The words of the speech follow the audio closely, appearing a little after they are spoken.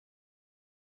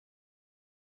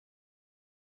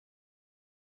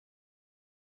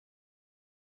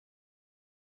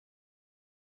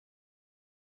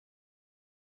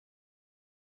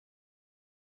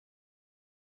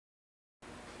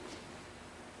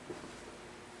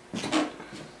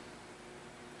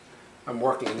I'm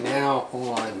working now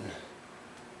on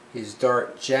his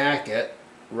dark jacket,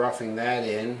 roughing that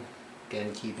in,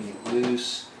 again keeping it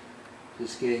loose,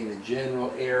 just getting the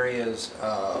general areas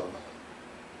of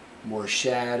more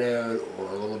shadowed or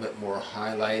a little bit more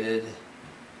highlighted.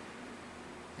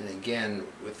 And again,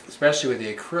 especially with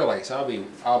the acrylics, I'll be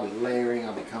layering.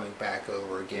 I'll be coming back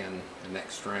over again the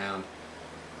next round.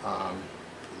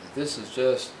 This is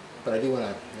just, but I do want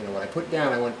to, when I put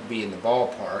down, I want to be in the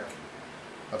ballpark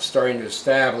of starting to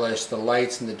establish the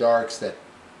lights and the darks that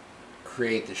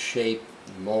create the shape,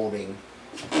 molding,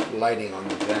 lighting on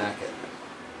the jacket,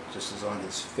 just as on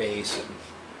his face and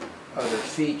other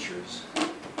features.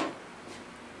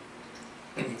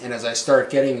 And as I start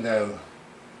getting the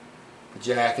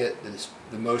jacket,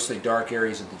 the mostly dark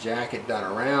areas of the jacket done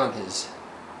around his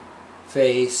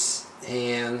face,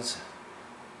 hands,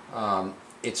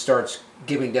 it starts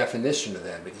giving definition to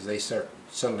them because they start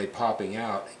suddenly popping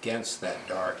out against that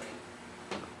dark.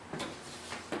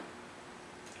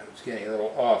 I was getting a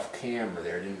little off camera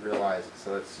there, didn't realize it,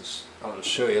 so I'll just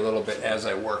show you a little bit as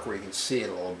I work where you can see it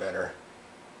a little better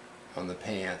on the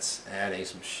pants, adding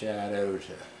some shadow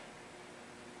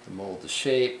to mold the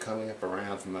shape, coming up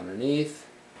around from underneath.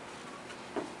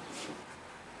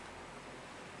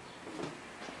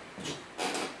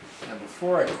 Now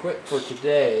before I quit for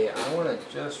today, I want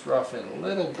to just rough in a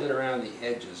little bit around the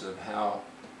edges of how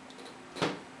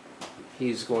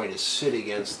he's going to sit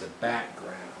against the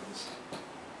backgrounds.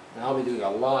 And I'll be doing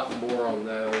a lot more on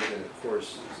those, and of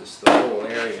course just the whole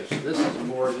area. So this is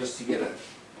more just to get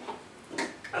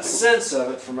a sense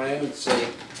of it for my own sake,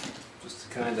 just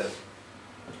to kind of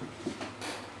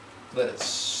let it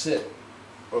sit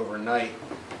overnight.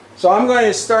 So I'm going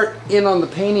to start in on the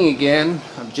painting again.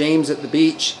 I'm James at the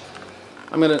beach.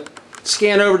 I'm going to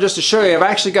scan over just to show you. I've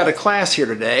actually got a class here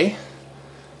today.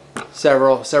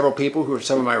 Several people who are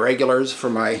some of my regulars for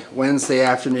my Wednesday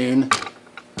afternoon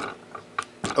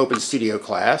open studio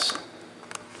class.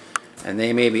 And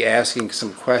they may be asking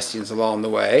some questions along the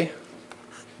way.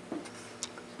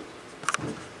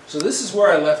 So this is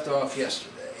where I left off yesterday.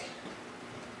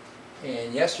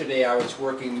 And yesterday I was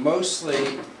working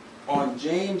mostly on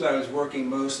James. I was working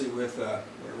mostly with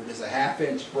whatever it is, a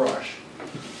 1/2-inch brush.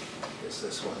 It's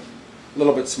this one, a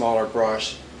little bit smaller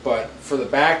brush. But for the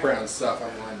background stuff, I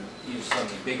want to use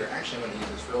something bigger. Actually, I'm going to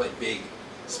use this really big,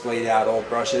 splayed out old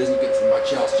brush. It isn't good for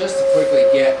much else. Just to quickly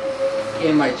get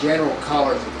in my general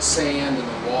colors of the sand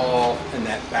and the wall and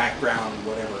that background,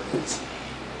 whatever it is.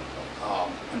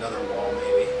 Another wall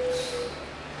maybe.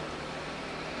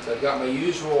 So I've got my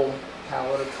usual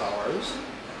palette of colors.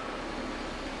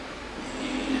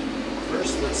 And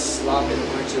first let's slop in a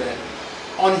bunch of that.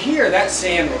 On here that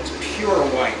sand looks pure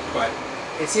white, but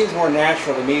it seems more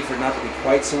natural to me for it not to be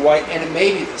quite so white. And it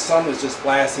may be the sun was just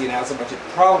blasting it out so much. It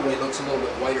probably looks a little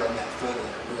bit whiter on that photo than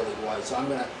it really was. So I'm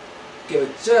going to give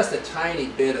it just a tiny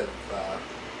bit of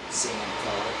sand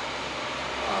color.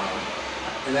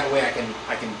 And that way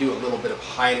I can do a little bit of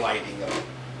highlighting of,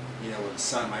 where the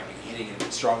sun might be hitting it a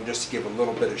bit strong, just to give a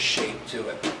little bit of shape to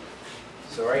it.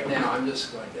 So right now I'm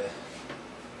just going to,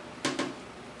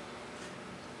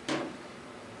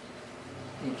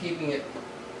 and keeping it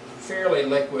fairly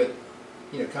liquid,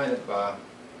 kind of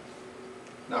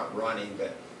not running,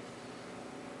 but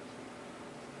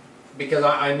because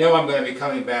I know I'm going to be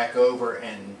coming back over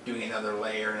and doing another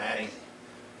layer and adding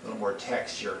a little more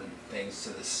texture and things to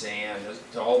the sand,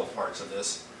 to all the parts of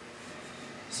this.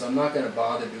 So I'm not going to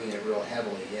bother doing it real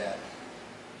heavily yet.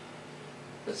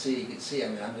 But see, you can see,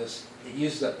 it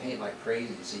uses up paint like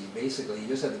crazy. So you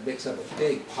just have to mix up a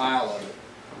big pile of it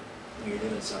when you're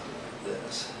doing something like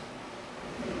this.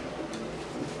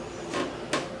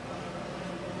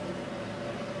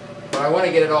 But I want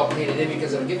to get it all painted in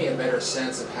because it'll give me a better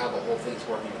sense of how the whole thing's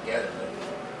working together.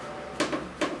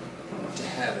 To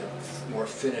have it more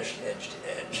finished edge to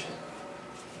edge.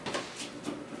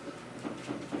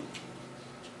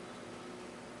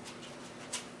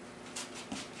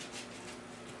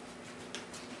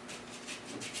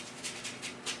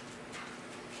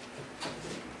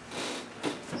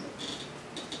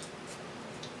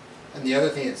 And the other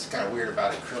thing that's kind of weird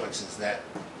about acrylics is that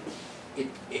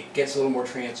it gets a little more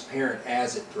transparent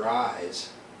as it dries.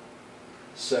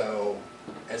 So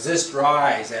as this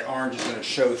dries, that orange is going to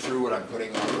show through what I'm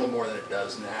putting on a little more than it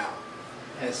does now.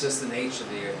 And it's just the nature of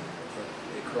the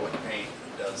acrylic paint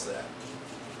that does that.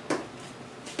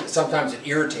 Sometimes it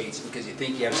irritates because you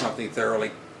think you have something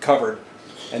thoroughly covered,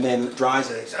 and then it dries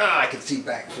and it's, I can see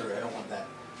back through it. I don't want that.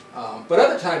 But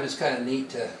other times it's kind of neat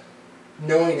to,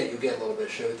 knowing that you get a little bit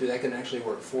of show through, that can actually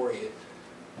work for you.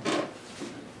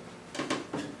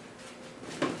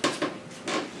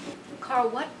 Karl,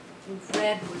 what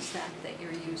red was that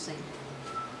you're using?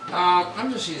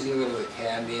 I'm just using a little bit of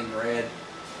cadmium red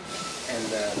and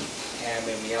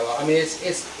cadmium yellow. I mean,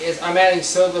 I'm adding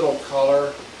so little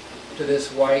color to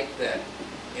this white that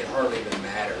it hardly even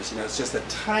matters. You know, it's just a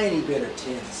tiny bit of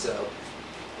tint, so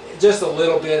just a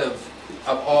little bit of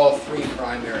all three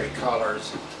primary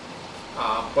colors,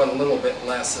 but a little bit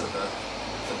less of the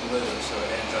blue, so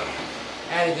it ends up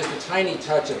adding just a tiny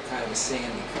touch of kind of a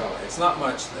sandy color. It's not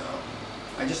much though.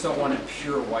 I just don't want it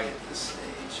pure white at this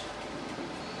stage.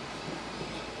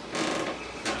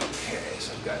 Okay,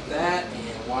 so I've got that,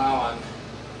 and while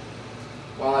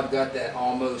I've got that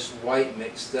almost white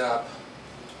mixed up,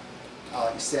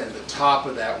 like I said, the top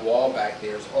of that wall back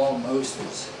there is almost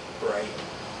as bright.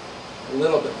 A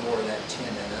little bit more of that tint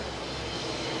in it.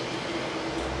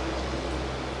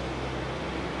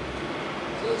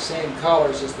 So the same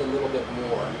colors, just a little bit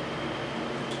more.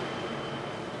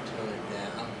 Tone it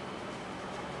down.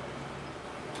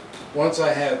 Once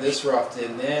I have this roughed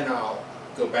in, then I'll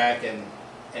go back and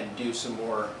do some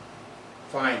more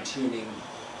fine tuning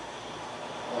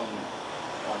on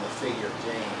the figure of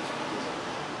James.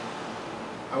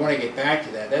 I want to get back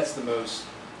to that. That's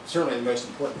certainly the most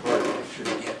important part of the picture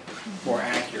to get more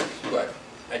accurate. But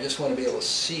I just want to be able to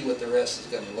see what the rest is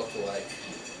going to look like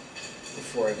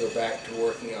before I go back to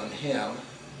working on him.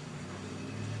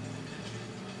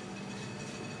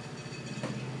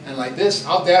 And like this,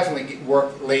 I'll definitely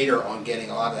work later on getting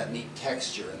a lot of that neat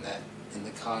texture in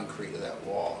the concrete of that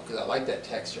wall, because I like that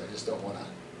texture. I just don't want to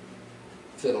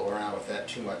fiddle around with that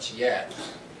too much yet.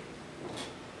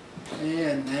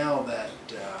 And now that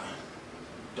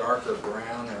darker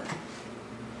brown,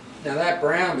 now that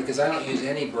brown, because I don't use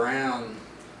any brown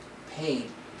paint,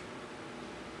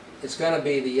 it's going to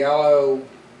be the yellow,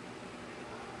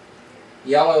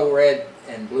 red,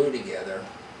 and blue together,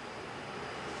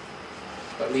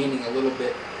 but leaning a little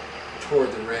bit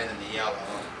toward the red and the yellow.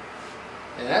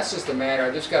 And that's just a matter,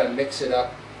 I've just got to mix it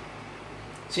up.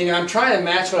 See, now I'm trying to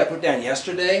match what I put down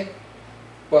yesterday,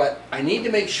 but I need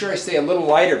to make sure I stay a little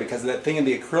lighter because of that thing in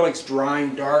the acrylics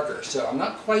drying darker. So I'm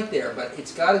not quite there, but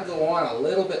it's got to go on a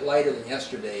little bit lighter than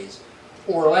yesterday's,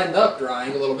 or it'll end up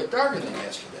drying a little bit darker than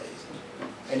yesterday's.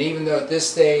 And even though at this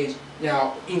stage,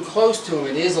 now in close to him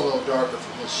it is a little darker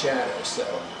from his shadow,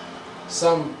 so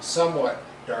somewhat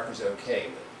darker is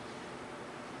okay.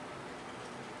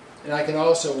 And I can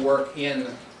also work in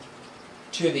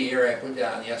to the area I put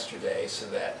down yesterday so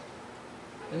that,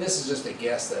 and this is just a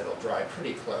guess that it'll dry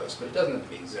pretty close, but it doesn't have to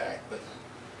be exact. But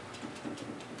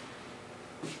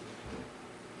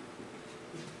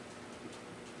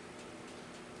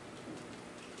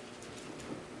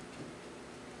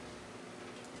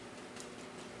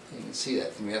you can see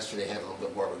that from yesterday had a little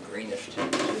bit more of a greenish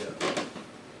tint too.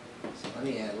 So let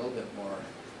me add a little bit more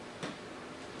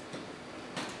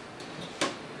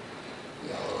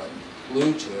yellow and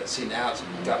blue to it. See, now it's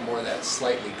got more of that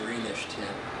slightly greenish tint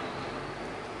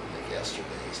like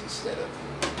yesterday's instead of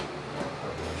more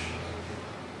purplish.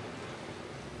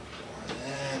 More of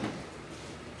that.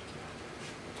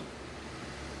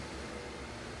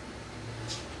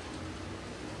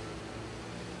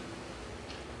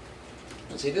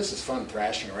 And see, this is fun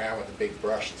thrashing around with a big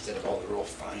brush instead of all the real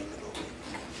fine little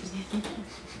things.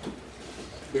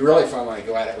 It'll be really fun when I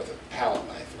go at it with a palette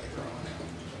knife later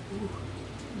on.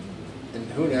 And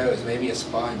who knows, maybe a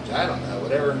sponge, I don't know,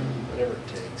 whatever it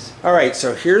takes. All right,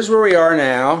 so here's where we are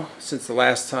now since the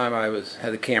last time I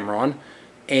had the camera on.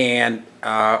 And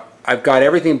I've got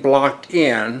everything blocked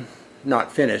in, not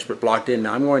finished, but blocked in.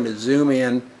 Now I'm going to zoom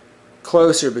in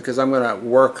closer because I'm going to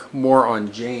work more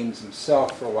on James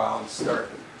himself for a while and start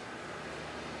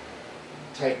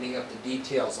tightening up the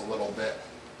details a little bit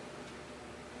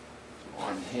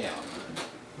on him.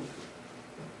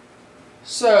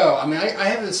 So, I mean, I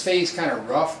have this face kind of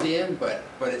roughed in, but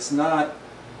it's not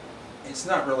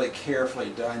really carefully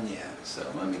done yet. So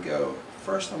let me go,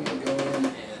 first I'm going to go in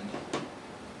and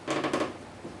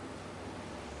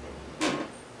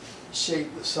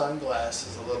shape the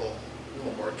sunglasses a little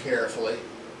more carefully.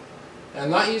 And I'm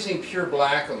not using pure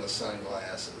black on the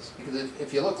sunglasses, because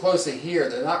if you look closely here,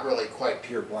 they're not really quite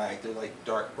pure black. They're like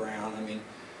dark brown. I mean,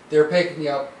 they're picking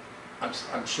up,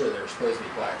 I'm sure they're supposed to be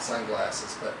black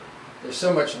sunglasses, but there's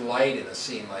so much light in a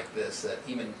scene like this that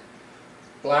even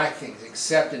black things,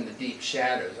 except in the deep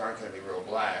shadows, aren't going to be real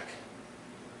black.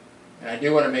 And I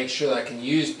do want to make sure that I can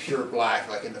use pure black,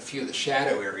 like in a few of the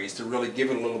shadow areas, to really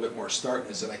give it a little bit more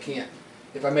starkness. And I can't,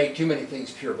 if I make too many things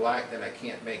pure black, then I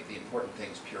can't make the important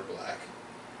things pure black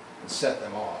and set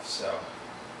them off. So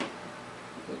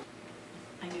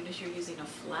I notice you're using a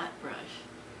flat brush.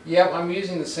 yep, I'm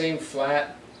using the same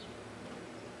flat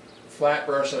flat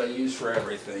brush that I use for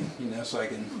everything, you know, so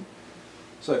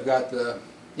I've got the,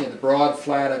 you know, the broad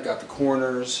flat, I've got the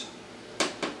corners.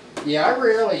 Yeah, I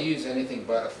rarely use anything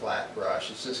but a flat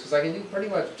brush. It's just because I can do pretty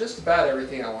much just about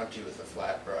everything I want to with a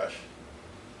flat brush.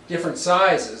 Different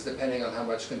sizes depending on how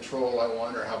much control I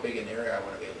want or how big an area I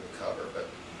want to be able to cover, but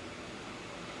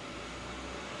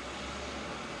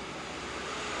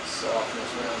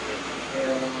softness around the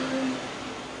hairline.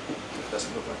 It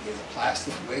doesn't look like he has a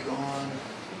plastic wig on.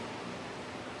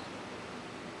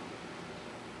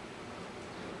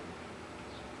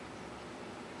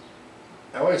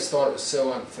 I always thought it was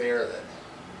so unfair that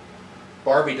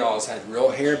Barbie dolls had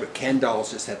real hair, but Ken dolls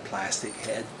just had plastic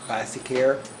hair.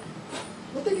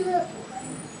 What'd they do that for?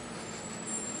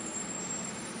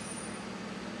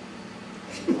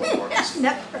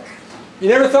 Never. You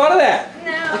never thought of that?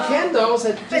 No. The Ken dolls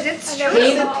had But just it's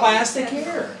painted true. plastic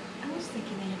hair. I was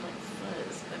thinking they had like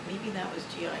fuzz, but maybe that was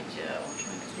G.I. Joe. I'm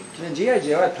trying to think. And G.I.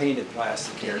 Joe had painted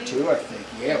plastic hair too, I think.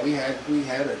 Yeah, we had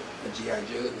a G.I.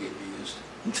 Joe that we had used.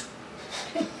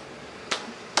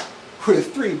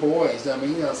 With 3 boys, I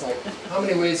mean, you know, it's like, how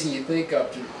many ways can you think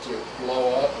of to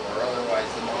blow up or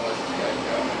otherwise demolish G.I.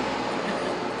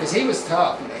 Joe? Because he was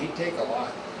tough, you know, he'd take a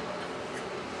lot.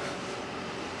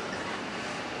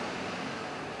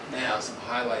 Now, some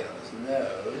highlight on his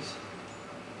nose.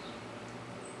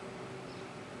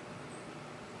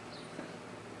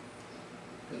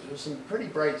 Because there's some pretty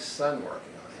bright sun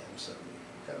working on him, so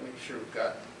we've got to make sure we've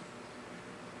got...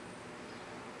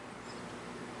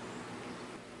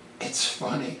 It's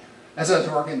funny. As I was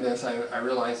working this, I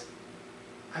realized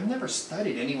I've never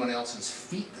studied anyone else's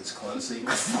feet this closely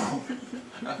before.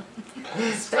 It's kind of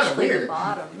Especially the weird.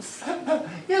 bottoms.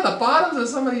 Yeah, the bottoms of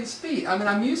somebody's feet. I mean,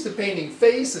 I'm used to painting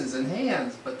faces and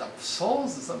hands, but the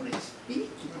soles of somebody's feet,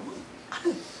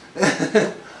 you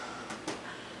know.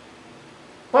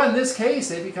 But in this case,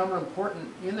 they become important,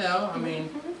 you know, I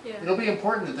mean, Yeah. it'll be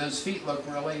important that those feet look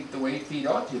really the way feet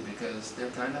ought to, because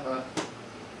they're kind of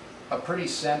a pretty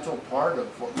central part of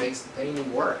what makes the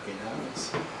painting work, you know.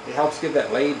 It helps get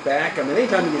that laid back. I mean,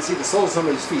 anytime you can see the soles of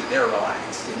somebody's feet, they're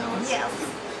relaxed, you know. Yes.